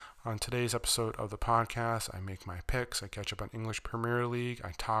On today's episode of the podcast, I make my picks, I catch up on English Premier League,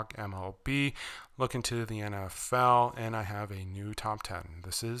 I talk MLB, look into the NFL, and I have a new top 10.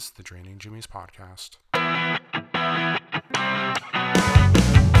 This is the Draining Jimmy's podcast.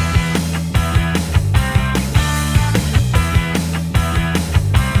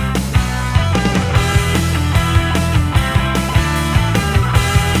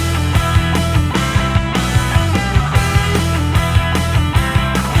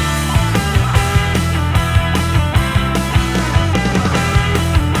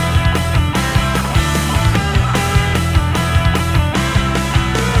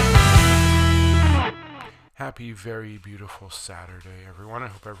 Happy, very beautiful Saturday, everyone. I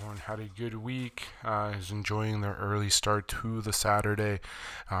hope everyone had a good week, is enjoying their early start to the Saturday.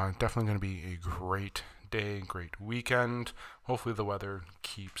 Definitely going to be a great day, great weekend. Hopefully the weather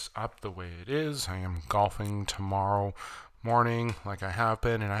keeps up the way it is. I am golfing tomorrow morning like I have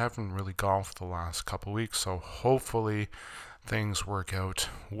been, and I haven't really golfed the last couple weeks, so hopefully things work out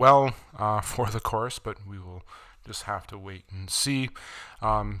well for the course, but we will just have to wait and see.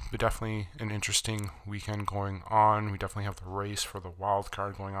 But definitely an interesting weekend going on. We definitely have the race for the wild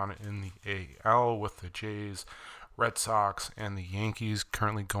card going on in the AL with the Jays, Red Sox, and the Yankees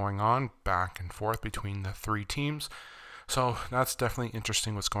currently going on back and forth between the three teams. So that's definitely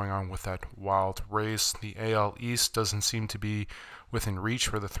interesting what's going on with that wild race. The AL East doesn't seem to be within reach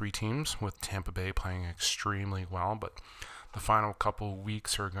for the three teams, with Tampa Bay playing extremely well, but the final couple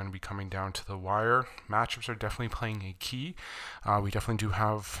weeks are going to be coming down to the wire. Matchups are definitely playing a key. We definitely do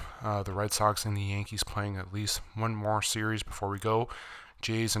have the Red Sox and the Yankees playing at least one more series before we go.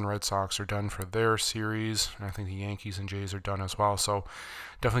 Jays and Red Sox are done for their series, and I think the Yankees and Jays are done as well. So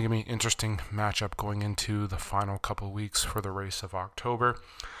definitely going to be an interesting matchup going into the final couple weeks for the race of October.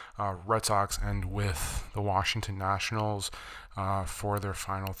 Red Sox end with the Washington Nationals for their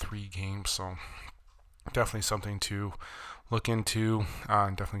final three games. So definitely something to look into.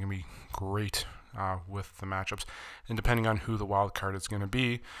 Definitely going to be great with the matchups. And depending on who the wild card is going to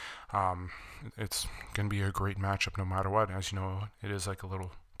be, it's going to be a great matchup no matter what. As you know, it is like a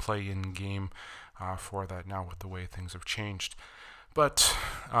little play-in game for that now with the way things have changed. But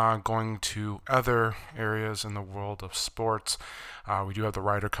going to other areas in the world of sports, we do have the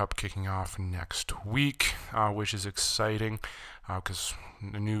Ryder Cup kicking off next week, which is exciting because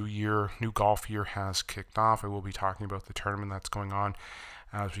the new golf year has kicked off. I will be talking about the tournament that's going on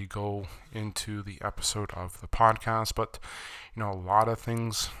as we go into the episode of the podcast. But, a lot of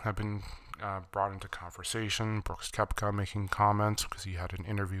things have been brought into conversation. Brooks Koepka making comments because he had an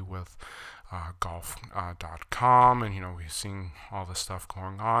interview with golf.com, and we're seeing all this stuff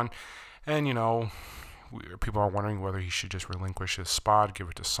going on, and people are wondering whether he should just relinquish his spot, give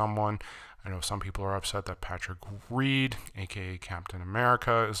it to someone. I know some people are upset that Patrick Reed, aka Captain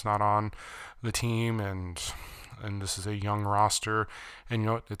America, is not on the team, and this is a young roster,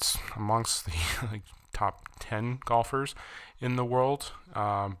 and it's amongst the top 10 golfers in the world,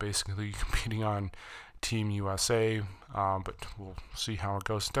 basically competing on Team USA, but we'll see how it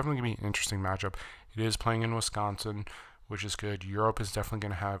goes. It's definitely going to be an interesting matchup. It is playing in Wisconsin, which is good. Europe is definitely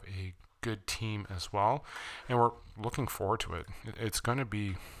going to have a good team as well, and we're looking forward to it. It's going to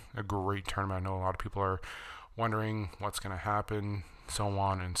be a great tournament. I know a lot of people are wondering what's going to happen, so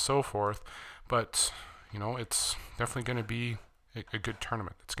on and so forth, but it's definitely going to be a good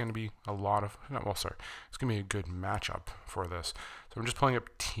tournament. It's going to be it's going to be a good matchup for this. So I'm just pulling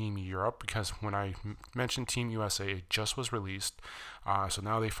up Team Europe because when I mentioned Team USA, it just was released. So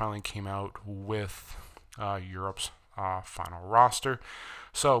now they finally came out with Europe's final roster.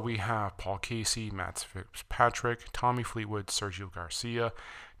 So we have Paul Casey, Matt Fitzpatrick, Tommy Fleetwood, Sergio Garcia,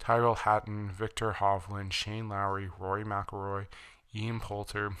 Tyrrell Hatton, Victor Hovland, Shane Lowry, Rory McIlroy, Ian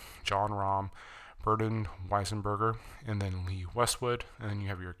Poulter, John Rahm, Burden Weisenberger, and then Lee Westwood. And then you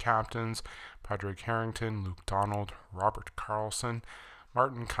have your captains, Padraig Harrington, Luke Donald, Robert Carlson,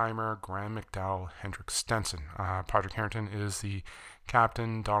 Martin Keimer, Graham McDowell, Hendrik Stenson. Padraig Harrington is the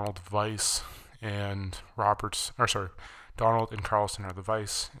captain, Donald Weiss, and Donald and Carlson are the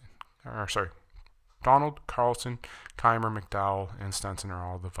vice. Donald, Carlson, Keimer, McDowell, and Stenson are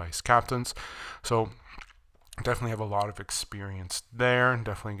all the vice captains. So definitely have a lot of experience there.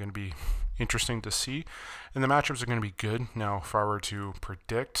 Definitely going to be interesting to see. And the matchups are going to be good. Now, if I were to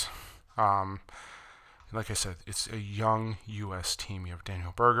predict, like I said, it's a young U.S. team. You have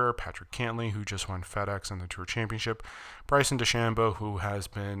Daniel Berger, Patrick Cantlay, who just won FedEx and the Tour Championship, Bryson DeChambeau, who has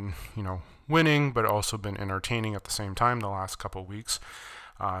been, winning, but also been entertaining at the same time the last couple of weeks.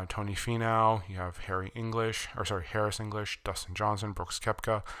 Tony Finau, you have Harris English, Dustin Johnson, Brooks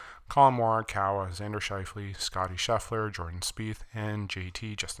Koepka, Colin Morikawa, Xander Schauffele, Scotty Scheffler, Jordan Spieth, and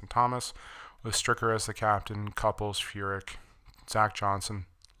JT Justin Thomas, with Stricker as the captain, Couples, Furyk, Zach Johnson,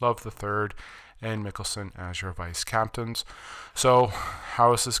 Love the third, and Mickelson as your vice captains. So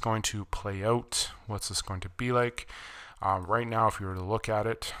how is this going to play out? What's this going to be like? Right now, if you were to look at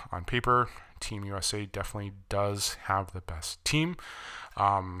it on paper, Team USA definitely does have the best team.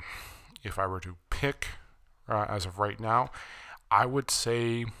 If I were to pick as of right now, I would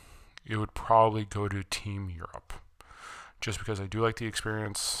say it would probably go to Team Europe. Just because I do like the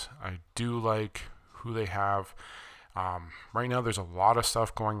experience. I do like who they have. Right now, there's a lot of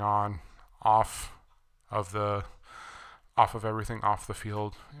stuff going on off of everything off the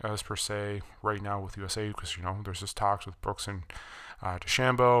field, as per se, right now with USA, because there's this talks with Brooks and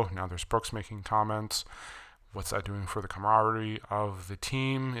DeChambeau. Now there's Brooks making comments. What's that doing for the camaraderie of the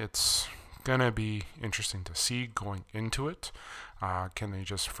team? It's gonna be interesting to see going into it. Can they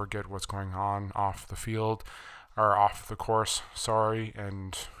just forget what's going on off the field or off the course?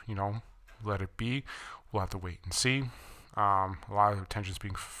 And let it be. We'll have to wait and see. A lot of attention is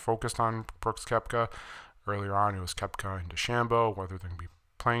being focused on Brooks Koepka. Earlier on, it was Koepka and DeChambeau, whether they're going to be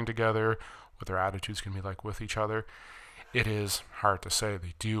playing together, what their attitudes can be like with each other. It is hard to say.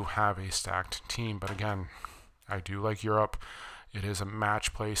 They do have a stacked team, but again, I do like Europe. It is a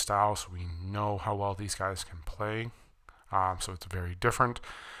match play style, so we know how well these guys can play. So it's very different.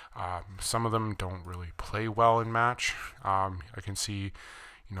 Some of them don't really play well in match. I can see,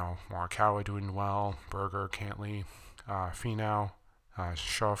 Morikawa doing well, Berger, Cantley, Finau,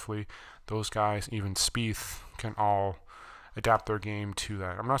 Schauffele, those guys, even Spieth, can all adapt their game to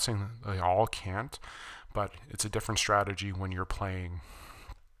that. I'm not saying they all can't, but it's a different strategy when you're playing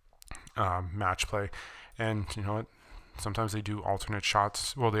match play. And you know what? Sometimes they do alternate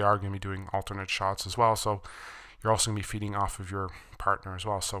shots. Well, they are going to be doing alternate shots as well. So you're also going to be feeding off of your partner as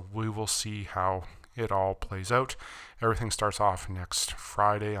well. So we will see how it all plays out. Everything starts off next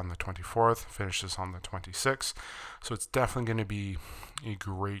Friday on the 24th, finishes on the 26th. So it's definitely going to be a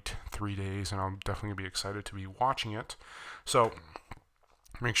great 3 days, and I'm definitely going to be excited to be watching it. So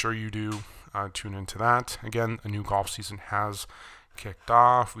make sure you do tune into that. Again, a new golf season has kicked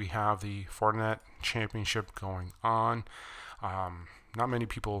off. We have the Fortinet Championship going on. Not many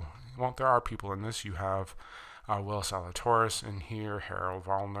people, well, there are people in this. You have Will Zalatoris in here, Harold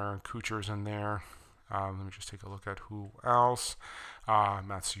Varner, Kuchar's in there. Let me just take a look at who else.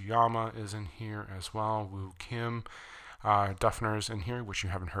 Matsuyama is in here as well. Woo Kim. Duffner's in here, which you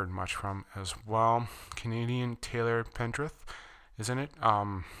haven't heard much from as well. Canadian Taylor Pendrith is in it.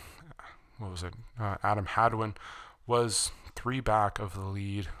 What was it? Adam Hadwin was 3 back of the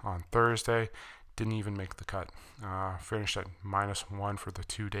lead on Thursday. Didn't even make the cut. Finished at -1 for the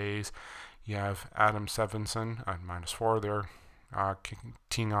 2 days. You have Adam Stevenson at -4 there,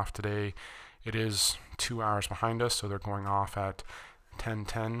 teeing off today. It is 2 hours behind us, so they're going off at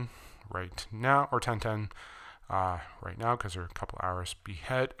 10:10 right now, or 10:10 right now, because they're a couple hours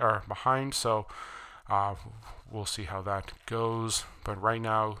behind. So we'll see how that goes. But right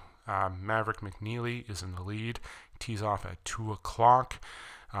now, Maverick McNeely is in the lead. Tees off at 2 o'clock.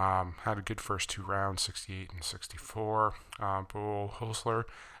 Had a good first 2 rounds, 68 and 64. Beau Hossler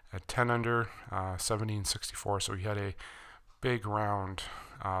at 10 under, 70 and 64. So he had a big round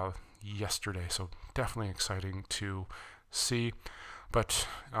yesterday. So definitely exciting to see. But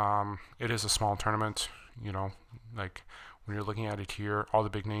it is a small tournament. Like when you're looking at it here, all the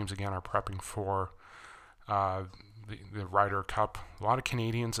big names again are prepping for the Ryder Cup. A lot of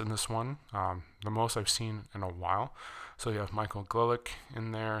Canadians in this one, the most I've seen in a while. So you have Michael Glick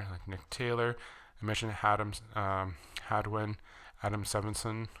in there, like Nick Taylor. I mentioned Hadwin. Adam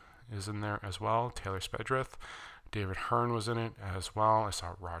Stevenson is in there as well. Taylor Spedrith. David Hearn was in it as well. I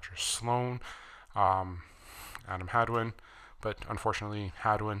saw Roger Sloan, Adam Hadwin. But unfortunately,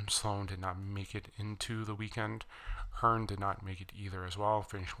 Hadwin, Sloan did not make it into the weekend. Hearn did not make it either as well.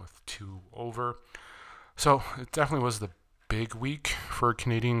 Finished with 2 over. So it definitely was the big week for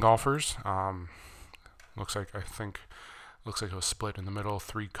Canadian golfers. Looks like it was split in the middle.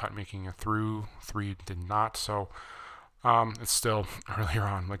 3 making it through, 3 did not. So it's still earlier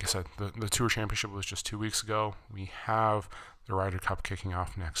on. Like I said, the Tour Championship was just 2 weeks ago. We have the Ryder Cup kicking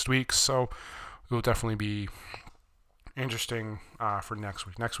off next week. So it will definitely be interesting for next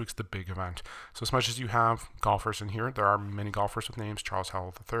week. Next week's the big event. So as much as you have golfers in here, there are many golfers with names. Charles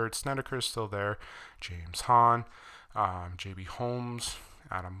Howell III, Snedeker is still there. James Hahn, J.B. Holmes,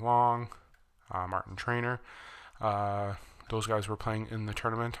 Adam Long, Martin Traynor, those guys were playing in the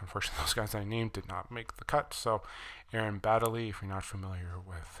tournament. Unfortunately, those guys I named did not make the cut. So Aaron Baddeley, if you're not familiar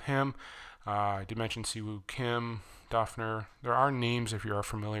with him. I did mention Siwoo Kim, Dufner. There are names if you are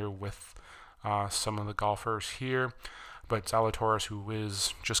familiar with some of the golfers here. But Zalatoris, who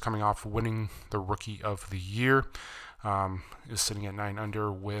is just coming off winning the Rookie of the Year, is sitting at 9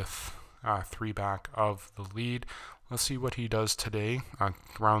 under with 3 back of the lead. Let's see what he does today.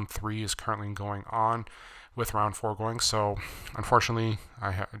 Round 3 is currently going on with round 4 going. So unfortunately,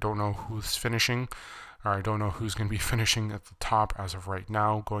 I don't know who's finishing, or I don't know who's going to be finishing at the top as of right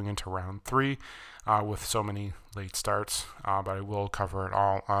now going into round 3 with so many late starts. But I will cover it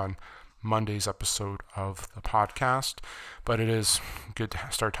all on Monday's episode of the podcast. But it is good to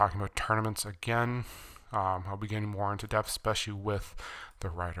start talking about tournaments again. I'll be getting more into depth, especially with the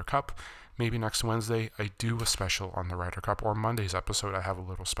Ryder Cup. Maybe next Wednesday I do a special on the Ryder Cup, or Monday's episode I have a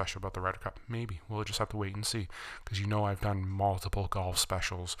little special about the Ryder Cup. Maybe. We'll just have to wait and see, because you know I've done multiple golf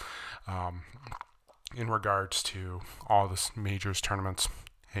specials in regards to all the majors tournaments.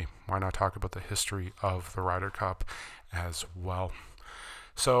 Hey, why not talk about the history of the Ryder Cup as well?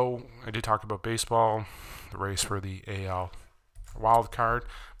 So I did talk about baseball, the race for the AL wild card.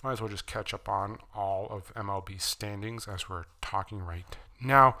 Might as well just catch up on all of MLB standings as we're talking right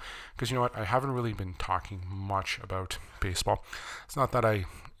now, because you know what, I haven't really been talking much about baseball. It's not that I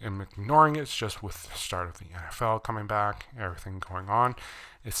am ignoring it, it's just with the start of the NFL coming back, everything going on,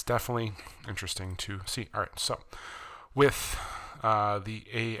 it's definitely interesting to see. All right, so with the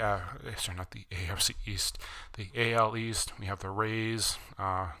AFC East, the AL East, we have the Rays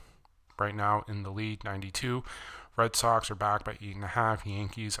right now in the lead, 92. Red Sox are back by 8.5.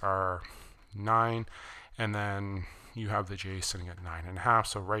 Yankees are 9, and then you have the Jays sitting at 9.5.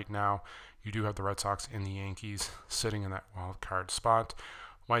 So right now, you do have the Red Sox and the Yankees sitting in that wild card spot.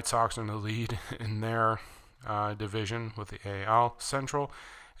 White Sox are in the lead in their division with the AL Central,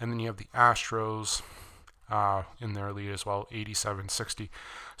 and then you have the Astros in their lead as well, 87-60.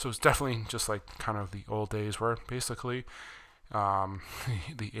 So it's definitely just like kind of the old days where basically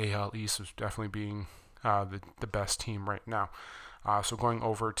the AL East is definitely being the best team right now. So going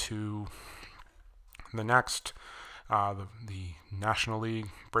over to the next, the National League,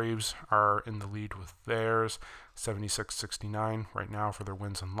 Braves are in the lead with theirs, 76-69 right now for their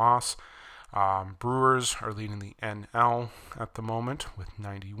wins and loss. Brewers are leading the NL at the moment with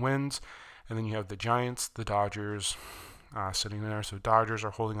 90 wins. And then you have the Giants, the Dodgers sitting there. So Dodgers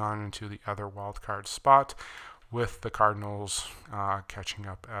are holding on into the other wild card spot, with the Cardinals catching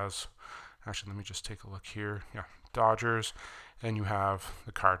up as... Actually, let me just take a look here. Yeah, Dodgers, and you have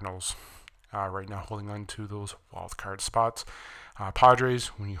the Cardinals right now holding on to those wild card spots. Padres,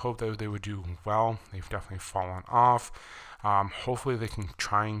 when you hope that they would do well, they've definitely fallen off. Hopefully they can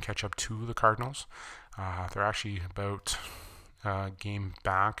try and catch up to the Cardinals. They're actually about a game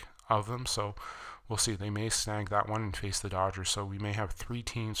back of them, so we'll see. They may snag that one and face the Dodgers, so we may have 3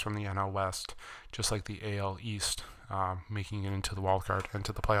 teams from the NL West, just like the AL East, making it into the wild card,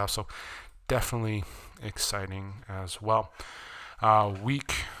 into the playoffs. So definitely exciting as well.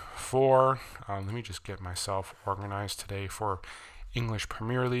 Week 4, let me just get myself organized today for English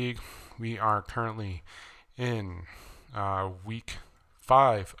Premier League. We are currently in week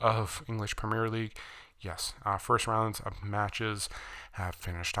 5 of English Premier League. Yes, first rounds of matches have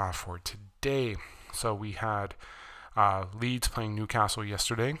finished off for today. So we had Leeds playing Newcastle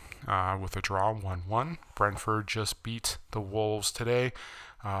yesterday with a draw, 1-1. Brentford just beat the Wolves today,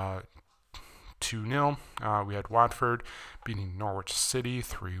 2-0. We had Watford beating Norwich City,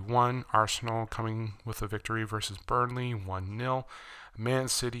 3-1. Arsenal coming with a victory versus Burnley, 1-0. Man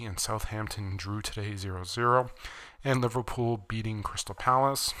City and Southampton drew today, 0-0. And Liverpool beating Crystal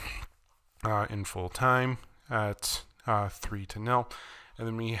Palace in full time at 3-0. And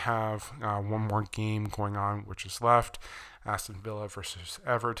then we have one more game going on, which is left. Aston Villa versus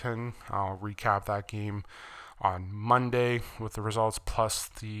Everton. I'll recap that game on Monday with the results, plus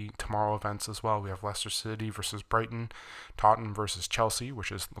the tomorrow events as well. We have Leicester City versus Brighton, Tottenham versus Chelsea, which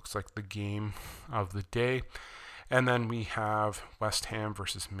looks like the game of the day. And then we have West Ham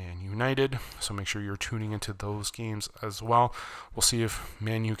versus Man United. So make sure you're tuning into those games as well. We'll see if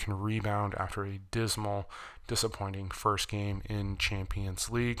Man U can rebound after a disappointing first game in Champions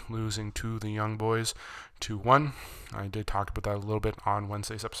League, losing to the Young Boys 2-1. I did talk about that a little bit on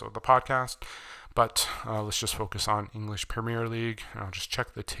Wednesday's episode of the podcast. But let's just focus on English Premier League. I'll just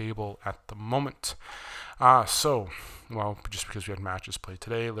check the table at the moment. Just because we had matches played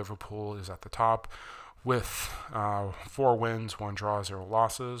today, Liverpool is at the top with 4 wins, 1 draw, 0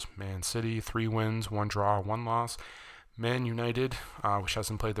 losses. Man City, 3 wins, 1 draw, 1 loss. Man United, which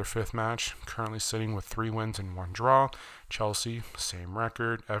hasn't played their fifth match, currently sitting with 3 wins and 1 draw. Chelsea, same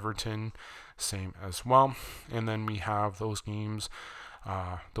record. Everton, same as well. And then we have those teams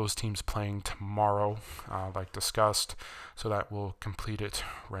playing tomorrow, like discussed. So that will complete it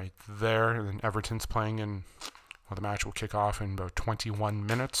right there. And then Everton's playing the match will kick off in about 21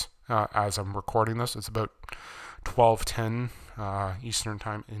 minutes. As I'm recording this, it's about 12:10 Eastern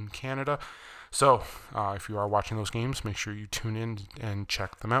Time in Canada. So if you are watching those games, make sure you tune in and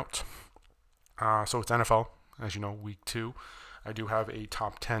check them out. So it's NFL, as you know, week 2. I do have a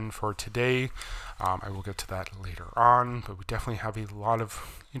top 10 for today. I will get to that later on, but we definitely have a lot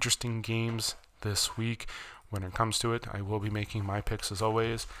of interesting games this week when it comes to it. I will be making my picks as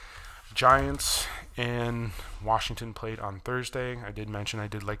always. Giants and Washington played on Thursday. I did mention I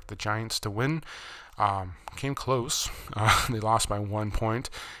did like the Giants to win. Came close. They lost by 1 point.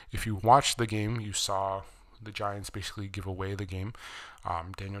 If you watched the game, you saw the Giants basically give away the game.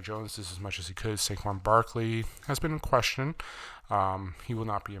 Daniel Jones did as much as he could. Saquon Barkley has been in question. He will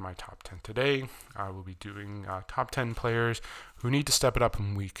not be in my top 10 today. I will be doing top 10 players who need to step it up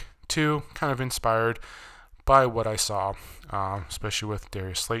in week 2. Kind of inspired by what I saw, especially with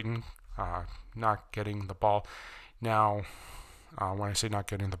Darius Slayton not getting the ball. Now, when I say not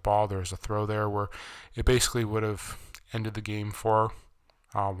getting the ball, there's a throw there where it basically would have ended the game for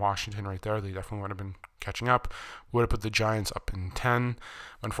Washington right there. They definitely would have been catching up. Would have put the Giants up in 10.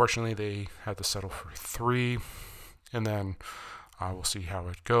 Unfortunately, they had to settle for 3. And then we'll see how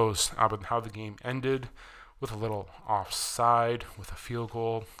it goes. But how the game ended with a little offside with a field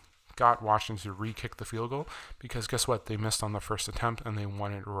goal got Washington to re-kick the field goal because guess what? They missed on the first attempt and they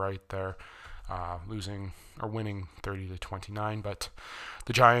won it right there. Winning 30-29, but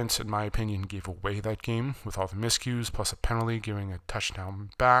the Giants, in my opinion, gave away that game with all the miscues, plus a penalty, giving a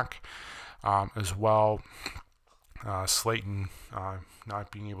touchdown back, as well. Slayton not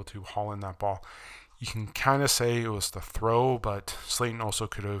being able to haul in that ball. You can kind of say it was the throw, but Slayton also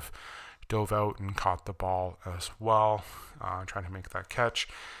could have dove out and caught the ball as well, trying to make that catch.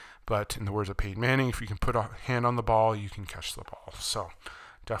 But in the words of Peyton Manning, if you can put a hand on the ball, you can catch the ball. So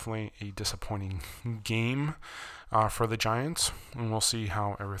definitely a disappointing game for the Giants, and we'll see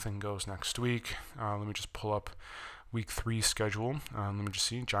how everything goes next week. Let me just pull up week 3 schedule. Let me just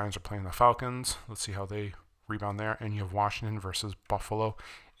see. Giants are playing the Falcons. Let's see how they rebound there. And you have Washington versus Buffalo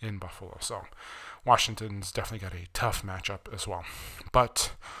in Buffalo. So Washington's definitely got a tough matchup as well.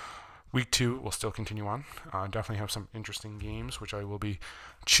 But week 2 will still continue on. Definitely have some interesting games, which I will be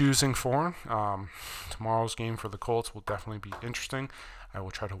choosing for. Tomorrow's game for the Colts will definitely be interesting. I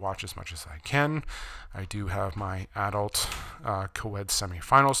will try to watch as much as I can. I do have my adult co-ed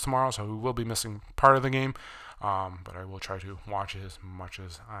semifinals tomorrow, so we will be missing part of the game, but I will try to watch it as much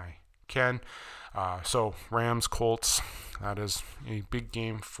as I can. So Rams, Colts, that is a big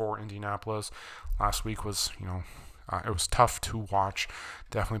game for Indianapolis. Last week was, it was tough to watch.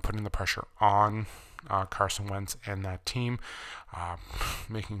 Definitely putting the pressure on Carson Wentz and that team,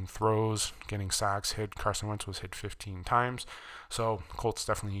 making throws, getting sacks, hit. Carson Wentz was hit 15 times. So Colts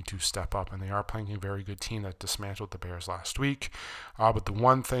definitely need to step up, and they are playing a very good team that dismantled the Bears last week. But the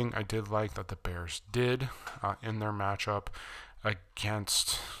one thing I did like that the Bears did in their matchup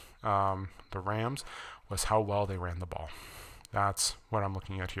against the Rams was how well they ran the ball. That's what I'm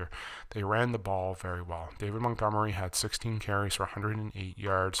looking at here. They ran the ball very well. David Montgomery had 16 carries for 108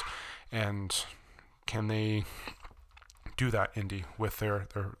 yards, and can they do that, Indy, with their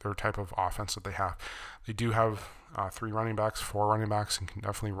type of offense that they have? They do have 4 running backs, and can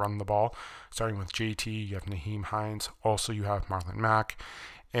definitely run the ball. Starting with JT, you have Naheem Hines. Also, you have Marlon Mack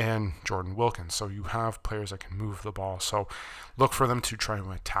and Jordan Wilkins. So you have players that can move the ball. So look for them to try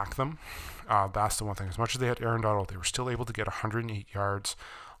to attack them. That's the one thing. As much as they had Aaron Donald, they were still able to get 108 yards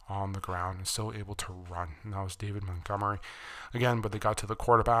on the ground and still able to run. And that was David Montgomery. Again, but they got to the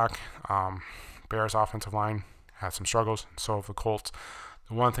quarterback. Bears offensive line had some struggles, and so have the Colts.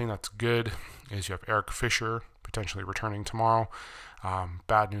 The one thing that's good is you have Eric Fisher potentially returning tomorrow.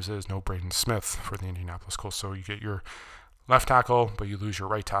 Bad news is no Braden Smith for the Indianapolis Colts. So you get your left tackle, but you lose your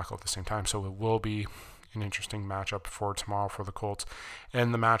right tackle at the same time. So it will be an interesting matchup for tomorrow for the Colts.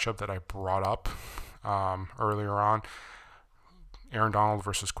 And the matchup that I brought up earlier on, Aaron Donald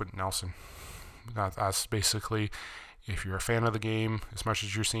versus Quentin Nelson. That's basically, if you're a fan of the game, as much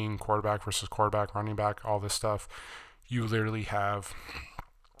as you're seeing quarterback versus quarterback, running back, all this stuff, you literally have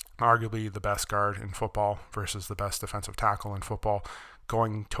arguably the best guard in football versus the best defensive tackle in football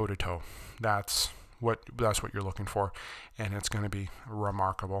going toe-to-toe. That's what you're looking for, and it's going to be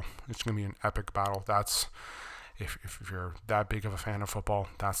remarkable. It's going to be an epic battle. That's if you're that big of a fan of football,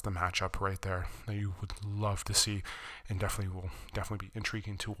 that's the matchup right there that you would love to see, and definitely will be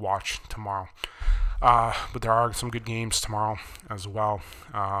intriguing to watch tomorrow. But there are some good games tomorrow as well.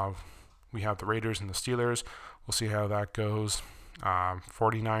 We have the Raiders and the Steelers. We'll see how that goes.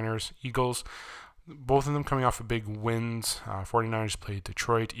 49ers, Eagles. Both of them coming off of big wins. 49ers played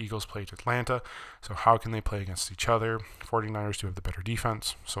Detroit, Eagles played Atlanta. So how can they play against each other? 49ers do have the better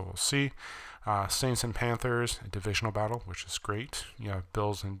defense, so we'll see. Saints and Panthers, a divisional battle, which is great. You have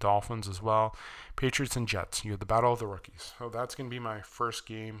Bills and Dolphins as well. Patriots and Jets, you have the battle of the rookies. So that's going to be my first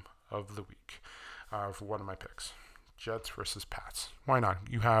game of the week for one of my picks. Jets versus Pats. Why not?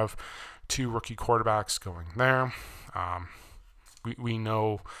 You have two rookie quarterbacks going there. We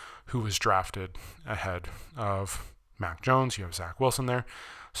know who was drafted ahead of Mac Jones. You have Zach Wilson there.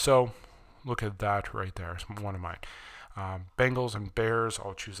 So look at that right there. It's one of mine. Bengals and Bears,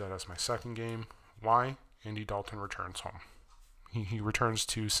 I'll choose that as my second game. Why? Andy Dalton returns home. He returns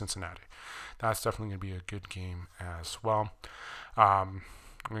to Cincinnati. That's definitely going to be a good game as well. I'm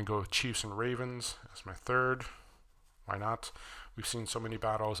going to go with Chiefs and Ravens as my third. Why not? We've seen so many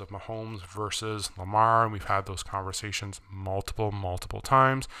battles of Mahomes versus Lamar, and we've had those conversations multiple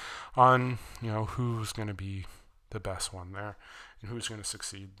times on, who's going to be the best one there and who's going to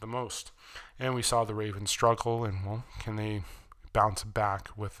succeed the most. And we saw the Ravens struggle, and, can they bounce back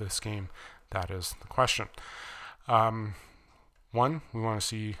with this game? That is the question. We want to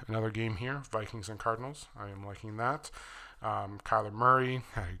see another game here, Vikings and Cardinals. I am liking that. Kyler Murray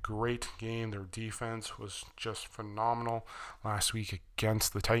had a great game. Their defense was just phenomenal last week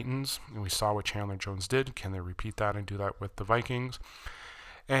against the Titans, and we saw what Chandler Jones did. Can they repeat that and do that with the Vikings?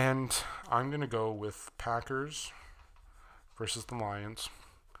 And I'm going to go with Packers versus the Lions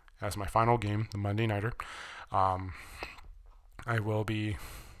as my final game, the Monday Nighter. I will be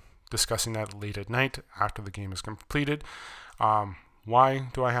discussing that late at night after the game is completed. Why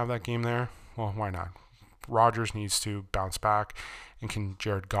do I have that game there? Well, why not? Rodgers needs to bounce back, and can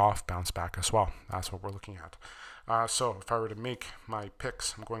Jared Goff bounce back as well? That's what we're looking at. So if I were to make my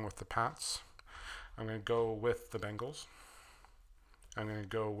picks, I'm going with the Pats. I'm going to go with the Bengals. I'm going to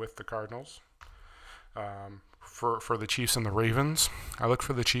go with the Cardinals. For the Chiefs and the Ravens, I look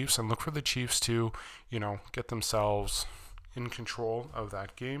for the Chiefs and look for the Chiefs to, get themselves in control of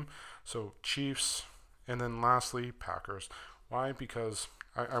that game. So Chiefs, and then lastly, Packers. Why? Because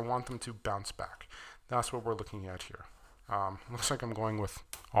I want them to bounce back. That's what we're looking at here. Looks like I'm going with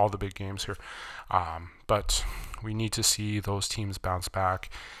all the big games here. But we need to see those teams bounce back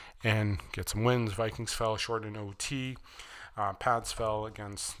and get some wins. Vikings fell short in OT. Pats fell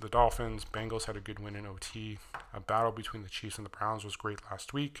against the Dolphins. Bengals had a good win in OT. A battle between the Chiefs and the Browns was great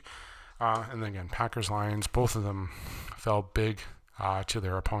last week. And then again, Packers, Lions, both of them fell big to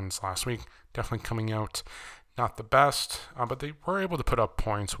their opponents last week. Definitely coming out not the best, but they were able to put up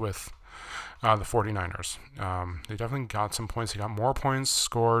points with the 49ers. They definitely got some points. They got more points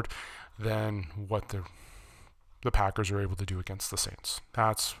scored than what the Packers were able to do against the Saints.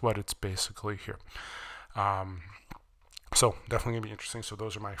 That's what it's basically here. So definitely going to be interesting. So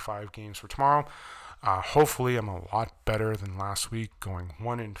those are my 5 games for tomorrow. Hopefully I'm a lot better than last week, going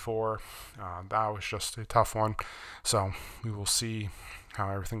 1-4. That was just a tough one. So we will see how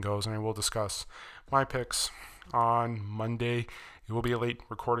everything goes, and I will discuss my picks on Monday. It will be a late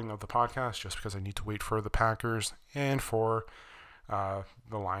recording of the podcast just because I need to wait for the Packers and for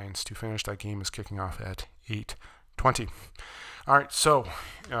the Lions to finish. That game is kicking off at 8:20. All right, so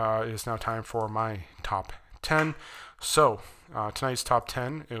it is now time for my top 10. So tonight's top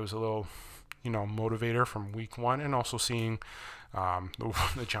 10, it was a little, motivator from week 1, and also seeing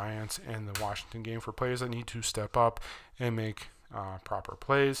the Giants and the Washington game for players that need to step up and make proper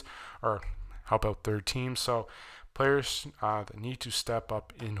plays or help out their team. So players that need to step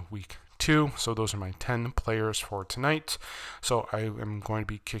up in week 2. So those are my 10 players for tonight. So I am going to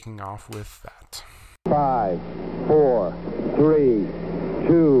be kicking off with that. 5, 4, 3,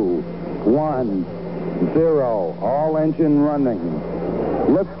 2, 1, 0. All engine running.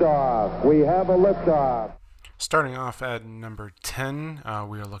 Liftoff. We have a liftoff. Starting off at number 10,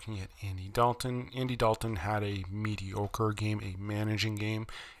 we are looking at Andy Dalton. Andy Dalton had a mediocre game, a managing game.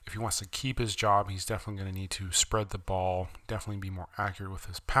 If he wants to keep his job, he's definitely going to need to spread the ball, definitely be more accurate with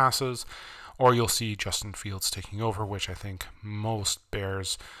his passes, or you'll see Justin Fields taking over, which I think most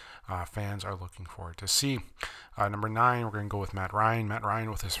Bears fans are looking forward to see. Number 9, we're going to go with Matt Ryan. Matt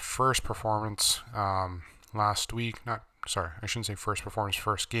Ryan with his first performance last week. I shouldn't say first performance,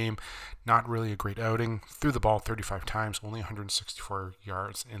 first game. Not really a great outing. Threw the ball 35 times, only 164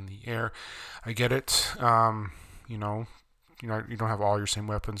 yards in the air. I get it. you don't have all your same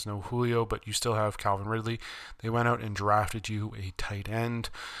weapons. No Julio, but you still have Calvin Ridley. They went out and drafted you a tight end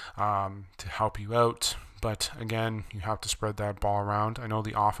to help you out. But again, you have to spread that ball around. I know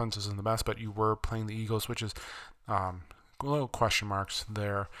the offense isn't the best, but you were playing the Eagles, which is little question marks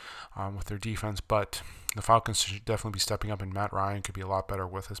there with their defense, but the Falcons should definitely be stepping up, and Matt Ryan could be a lot better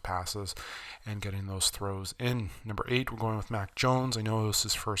with his passes and getting those throws in. Number 8, we're going with Mac Jones. I know it was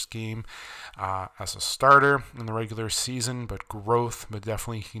his first game as a starter in the regular season, but growth, but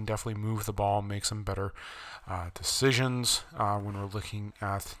he can definitely move the ball, make some better decisions when we're looking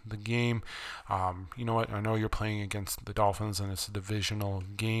at the game. You know what? I know you're playing against the Dolphins, and it's a divisional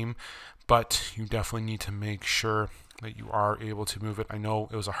game, but you definitely need to make sure that you are able to move it. I know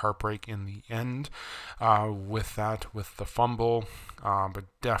it was a heartbreak in the end with the fumble, but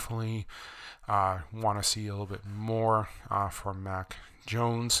definitely want to see a little bit more from Mac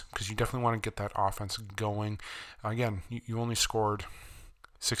Jones, because you definitely want to get that offense going. Again, you only scored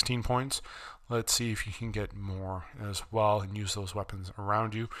 16 points. Let's see if you can get more as well and use those weapons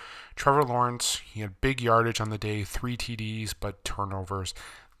around you. Trevor Lawrence, he had big yardage on the day, 3 TDs, but turnovers.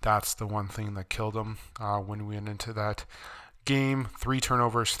 That's the one thing that killed him when we went into that game. 3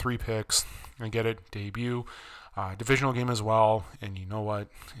 turnovers, 3 picks. I get it, debut. Divisional game as well, and you know what?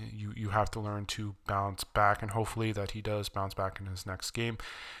 You have to learn to bounce back, and hopefully that he does bounce back in his next game.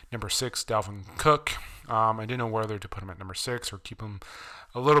 Number 6, Dalvin Cook. I didn't know whether to put him at number 6 or keep him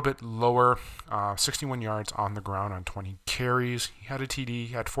a little bit lower. 61 yards on the ground on 20 carries. He had a TD, he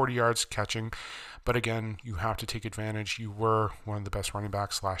had 40 yards catching. But again, you have to take advantage. You were one of the best running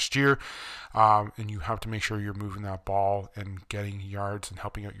backs last year, and you have to make sure you're moving that ball and getting yards and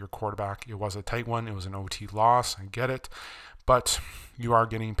helping out your quarterback. It was a tight one. It was an OT loss. I get it. But you are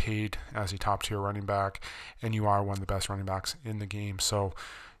getting paid as a top-tier running back, and you are one of the best running backs in the game. So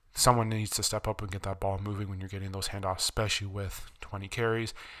someone needs to step up and get that ball moving when you're getting those handoffs, especially with 20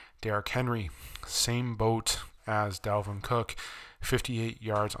 carries. Derrick Henry, same boat as Dalvin Cook. 58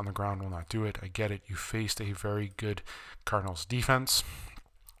 yards on the ground will not do it. I get it. You faced a very good Cardinals defense.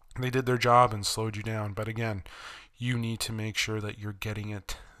 They did their job and slowed you down. But again, you need to make sure that you're getting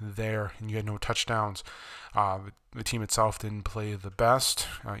it there, and you had no touchdowns. The team itself didn't play the best.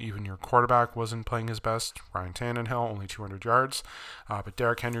 Even your quarterback wasn't playing his best. Ryan Tannehill, only 200 yards. But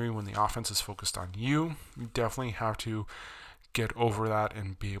Derrick Henry, when the offense is focused on you, you definitely have to get over that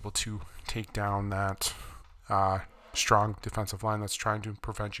and be able to take down that strong defensive line that's trying to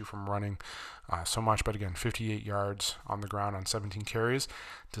prevent you from running so much. But again, 58 yards on the ground on 17 carries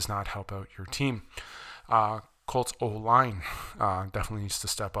does not help out your team. Colts O-line definitely needs to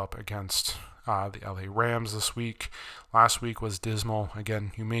step up against the LA Rams this week. Last week was dismal.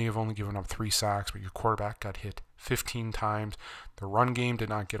 Again, you may have only given up 3 sacks, but your quarterback got hit 15 times. The run game did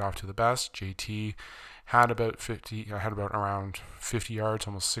not get off to the best. JT had about around 50 yards,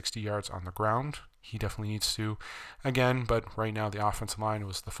 almost 60 yards on the ground. He definitely needs to again, but right now the offensive line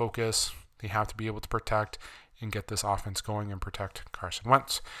was the focus. They have to be able to protect and get this offense going and protect Carson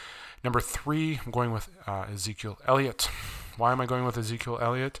Wentz. Number 3, I'm going with Ezekiel Elliott. Why am I going with Ezekiel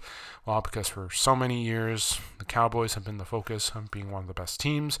Elliott? Well, because for so many years, the Cowboys have been the focus of being one of the best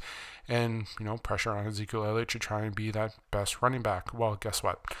teams, and pressure on Ezekiel Elliott to try and be that best running back. Well, guess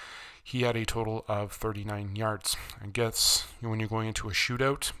what? He had a total of 39 yards. I guess when you're going into a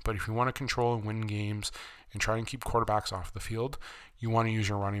shootout, but if you want to control and win games and try and keep quarterbacks off the field, you want to use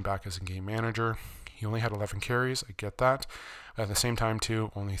your running back as a game manager. He only had 11 carries. I get that. But at the same time,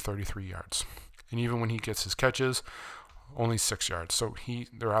 too, only 33 yards. And even when he gets his catches, only 6 yards. So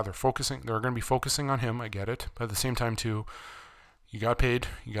they're going to be focusing on him. I get it. But at the same time, too, you got paid.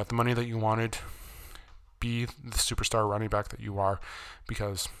 You got the money that you wanted. Be the superstar running back that you are,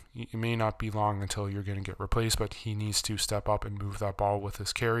 because it may not be long until you're going to get replaced, but he needs to step up and move that ball with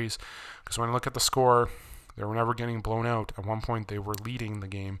his carries. Because when I look at the score, they were never getting blown out. At one point, they were leading the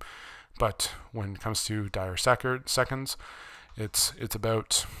game, but when it comes to dire seconds, it's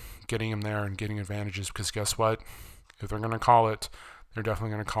about getting him there and getting advantages, because guess what? If they're going to call it, they're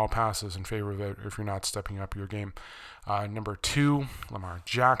definitely going to call passes in favor of it if you're not stepping up your game. Number 2, Lamar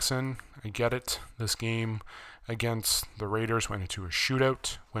Jackson. I get it. This game against the Raiders went into a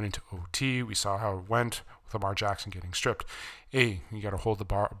shootout, went into OT. We saw how it went with Lamar Jackson getting stripped. A, you got to hold the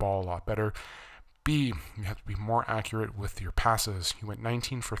ball a lot better. B, you have to be more accurate with your passes. He went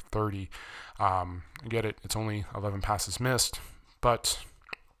 19 for 30. I get it. It's only 11 passes missed, but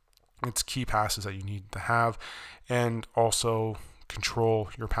it's key passes that you need to have, and also control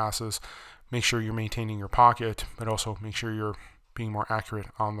your passes. Make sure you're maintaining your pocket, but also make sure you're being more accurate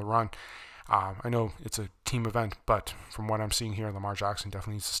on the run. I know it's a team event, but from what I'm seeing here, Lamar Jackson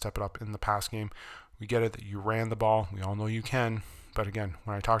definitely needs to step it up in the pass game. We get it that you ran the ball. We all know you can. But again,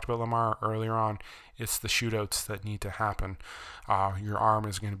 when I talked about Lamar earlier on, it's the shootouts that need to happen. Your arm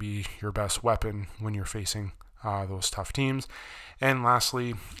is going to be your best weapon when you're facing those tough teams. And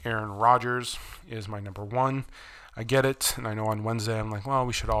lastly, Aaron Rodgers is my number one. I get it, and I know on Wednesday I'm like, well,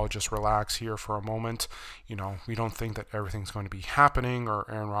 we should all just relax here for a moment. We don't think that everything's going to be happening, or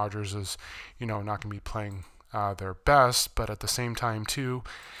Aaron Rodgers is, not going to be playing their best. But at the same time, too,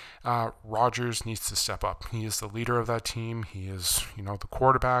 Rodgers needs to step up. He is the leader of that team. He is, the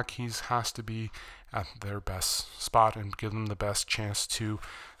quarterback. He has to be at their best spot and give them the best chance to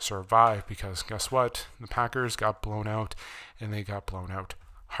survive, because guess what? The Packers got blown out, and they got blown out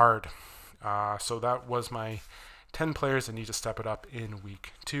hard. So that was my 10 players that need to step it up in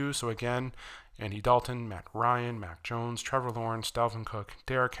week 2. So again, Andy Dalton, Matt Ryan, Mac Jones, Trevor Lawrence, Dalvin Cook,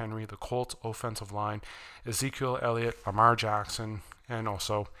 Derrick Henry, the Colts offensive line, Ezekiel Elliott, Lamar Jackson, and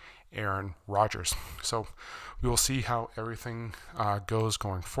also Aaron Rodgers. So we will see how everything goes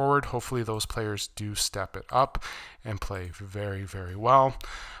going forward. Hopefully those players do step it up and play very, very well.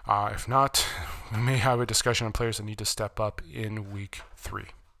 If not, we may have a discussion on players that need to step up in week 3.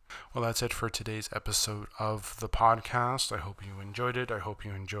 Well, that's it for today's episode of the podcast. I hope you enjoyed it. I hope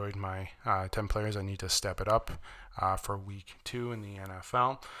you enjoyed my 10 players that need to step it up for week 2 in the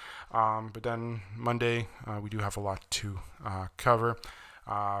NFL. But then Monday, we do have a lot to cover.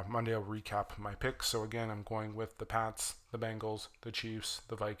 Monday, I'll recap my picks. So again, I'm going with the Pats, the Bengals, the Chiefs,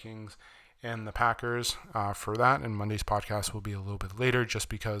 the Vikings, and the Packers for that. And Monday's podcast will be a little bit later just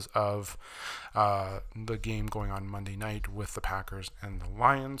because of the game going on Monday night with the Packers and the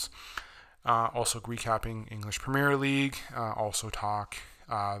Lions. Also recapping English Premier League. Also talk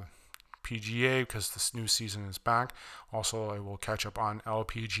PGA because this new season is back. Also, I will catch up on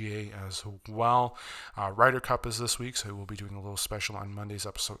LPGA as well. Ryder Cup is this week, so we'll be doing a little special on Monday's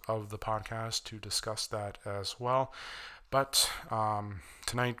episode of the podcast to discuss that as well. But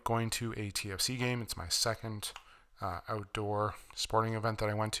tonight, going to a TFC game. It's my second outdoor sporting event that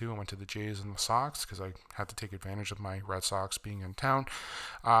I went to. I went to the Jays and the Sox because I had to take advantage of my Red Sox being in town.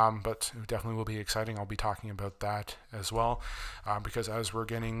 But it definitely will be exciting. I'll be talking about that as well because as we're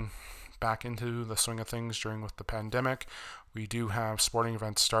getting back into the swing of things with the pandemic, we do have sporting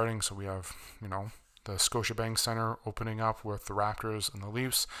events starting. So we have, the Scotiabank Center opening up with the Raptors and the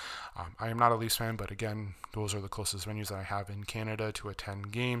Leafs. I am not a Leafs fan, but again, those are the closest venues that I have in Canada to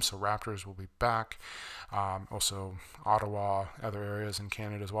attend games. So Raptors will be back. Also, Ottawa, other areas in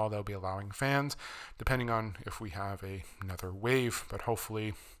Canada as well, they'll be allowing fans, depending on if we have another wave, but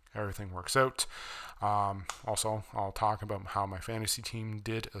hopefully everything works out. Also, I'll talk about how my fantasy team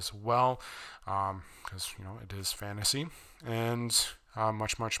did as well, because, it is fantasy. And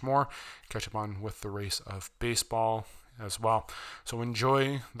much more. Catch up on with the race of baseball as well. So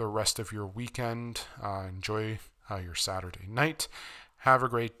enjoy the rest of your weekend. Enjoy your Saturday night. Have a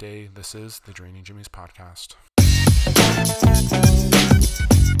great day. This is the Draining Jimmy's podcast.